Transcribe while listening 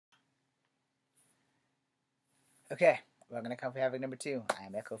Okay, welcome to Comfy Havoc number 2. I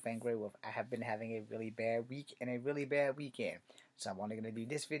am Echo Fan Grey Wolf. I have been having a really bad week and a really bad weekend. So I'm only going to do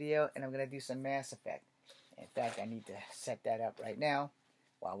this video and I'm going to do some Mass Effect. In fact, I need to set that up right now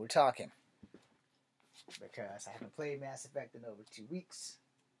while we're talking. Because I haven't played Mass Effect in over 2 weeks.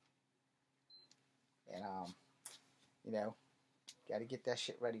 And, got to get that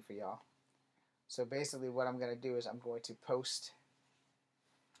shit ready for y'all. So basically what I'm going to do is I'm going to post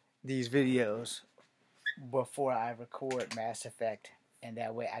these videos before I record Mass Effect, and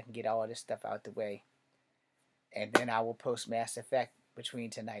that way I can get all this stuff out the way, and then I will post Mass Effect between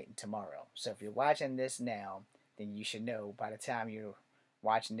tonight and tomorrow. So if you're watching this now, then you should know by the time you're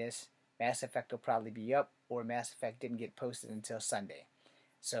watching this, Mass Effect will probably be up, or Mass Effect didn't get posted until Sunday.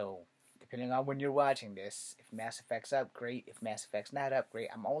 So depending on when you're watching this, if Mass Effect's up, great. If Mass Effect's not up, great.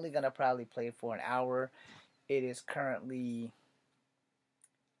 I'm only gonna probably play for an hour. It is currently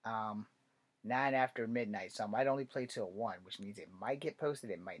 9 after midnight, so I might only play till 1, which means it might get posted,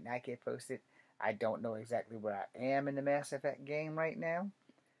 it might not get posted. I don't know exactly where I am in the Mass Effect game right now,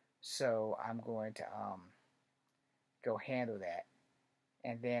 so I'm going to go handle that,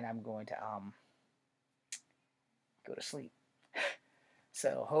 and then I'm going to go to sleep.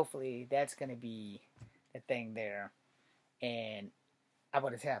 So hopefully that's going to be the thing there, and I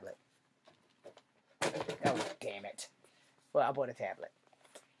bought a tablet. Oh, damn it. Well, I bought a tablet.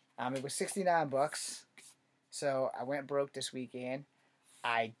 It was $69, so I went broke this weekend.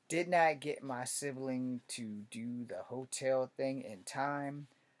 I did not get my sibling to do the hotel thing in time,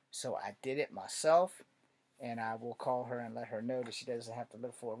 so I did it myself, and I will call her and let her know that she doesn't have to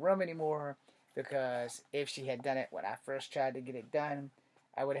look for a room anymore, because if she had done it when I first tried to get it done,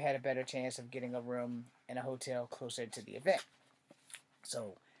 I would have had a better chance of getting a room in a hotel closer to the event.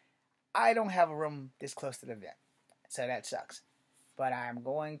 So I don't have a room this close to the event, so that sucks. But I'm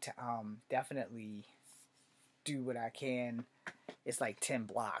going to definitely do what I can. It's like 10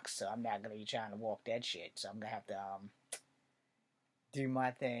 blocks, so I'm not going to be trying to walk that shit. So I'm going to have to do my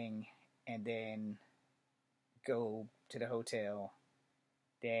thing and then go to the hotel.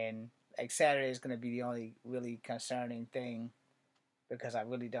 Then, like, Saturday is going to be the only really concerning thing, because I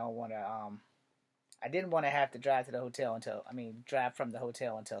really don't want to, I didn't want to have to drive to the hotel drive from the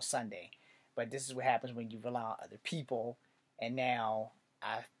hotel until Sunday. But this is what happens when you rely on other people. And now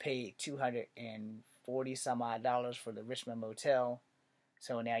I've paid $240 some odd for the Richmond Motel,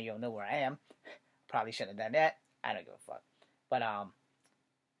 so now you'll know where I am. Probably shouldn't have done that. I don't give a fuck. But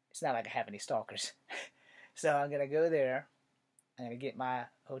it's not like I have any stalkers. So I'm gonna go there. I'm gonna get my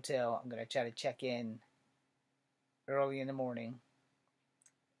hotel. I'm gonna try to check in early in the morning,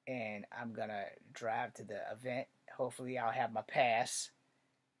 and I'm gonna drive to the event. Hopefully, I'll have my pass,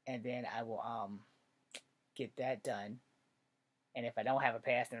 and then I will get that done. And if I don't have a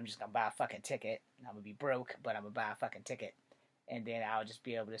pass, then I'm just going to buy a fucking ticket. I'm going to be broke, but I'm going to buy a fucking ticket. And then I'll just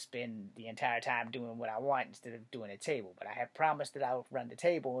be able to spend the entire time doing what I want instead of doing a table. But I have promised that I'll run the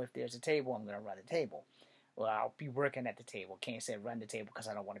table. If there's a table, I'm going to run the table. Well, I'll be working at the table. Can't say run the table because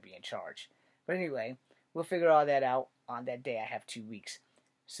I don't want to be in charge. But anyway, we'll figure all that out on that day. I have 2 weeks.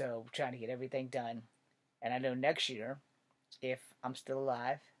 So I'm trying to get everything done. And I know next year, if I'm still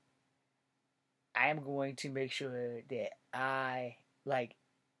alive, I am going to make sure that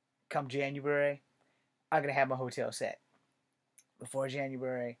come January, I'm going to have my hotel set. Before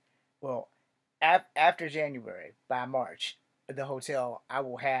January, well, after January, by March, the hotel, I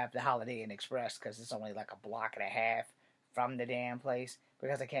will have the Holiday Inn Express, because it's only like a block and a half from the damn place,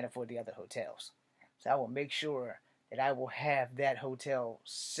 because I can't afford the other hotels. So I will make sure that I will have that hotel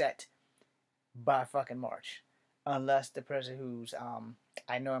set by fucking March. Unless the person who's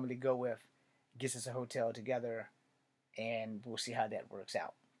I normally go with gets us a hotel together, and we'll see how that works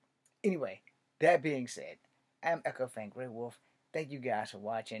out. Anyway, that being said, I'm Echo Fan Grey Wolf. Thank you guys for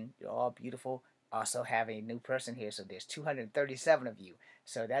watching. You're all beautiful. Also have a new person here, so there's 237 of you.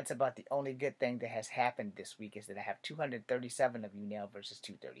 So that's about the only good thing that has happened this week, is that I have 237 of you now versus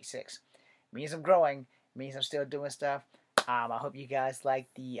 236. It means I'm growing. It means I'm still doing stuff. I hope you guys like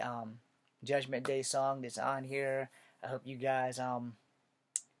the Judgment Day song that's on here. I hope you guys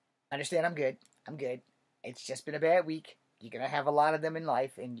understand I'm good. I'm good. It's just been a bad week. You're going to have a lot of them in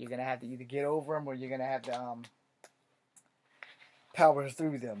life, and you're going to have to either get over them, or you're going to have to power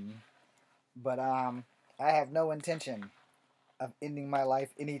through them. But I have no intention of ending my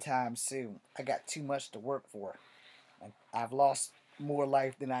life anytime soon. I got too much to work for. And I've lost more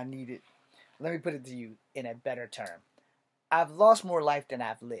life than I needed. Let me put it to you in a better term. I've lost more life than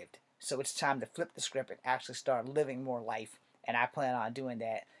I've lived. So it's time to flip the script and actually start living more life. And I plan on doing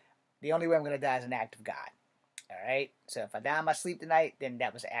that. The only way I'm going to die is an act of God. Alright? So if I die in my sleep tonight, then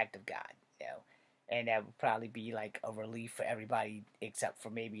that was an act of God. You know? and that would probably be like a relief for everybody except for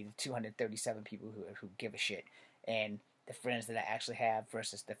maybe the 237 people who give a shit, and the friends that I actually have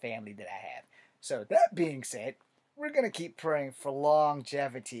versus the family that I have. So that being said, we're gonna keep praying for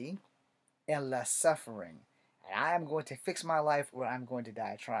longevity and less suffering. And I am going to fix my life or I'm going to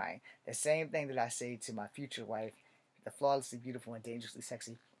die trying. The same thing that I say to my future wife, the flawlessly beautiful and dangerously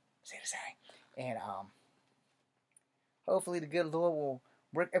sexy, say the same. And hopefully the good Lord will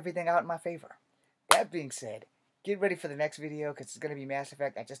work everything out in my favor. That being said, get ready for the next video because it's going to be Mass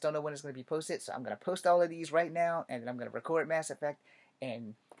Effect. I just don't know when it's going to be posted, so I'm going to post all of these right now, and then I'm going to record Mass Effect,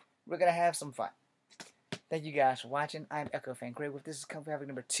 and we're going to have some fun. Thank you guys for watching. I'm Echo Fan Grey. This is Comfy Havoc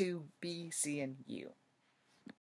number 2, B, C, and U.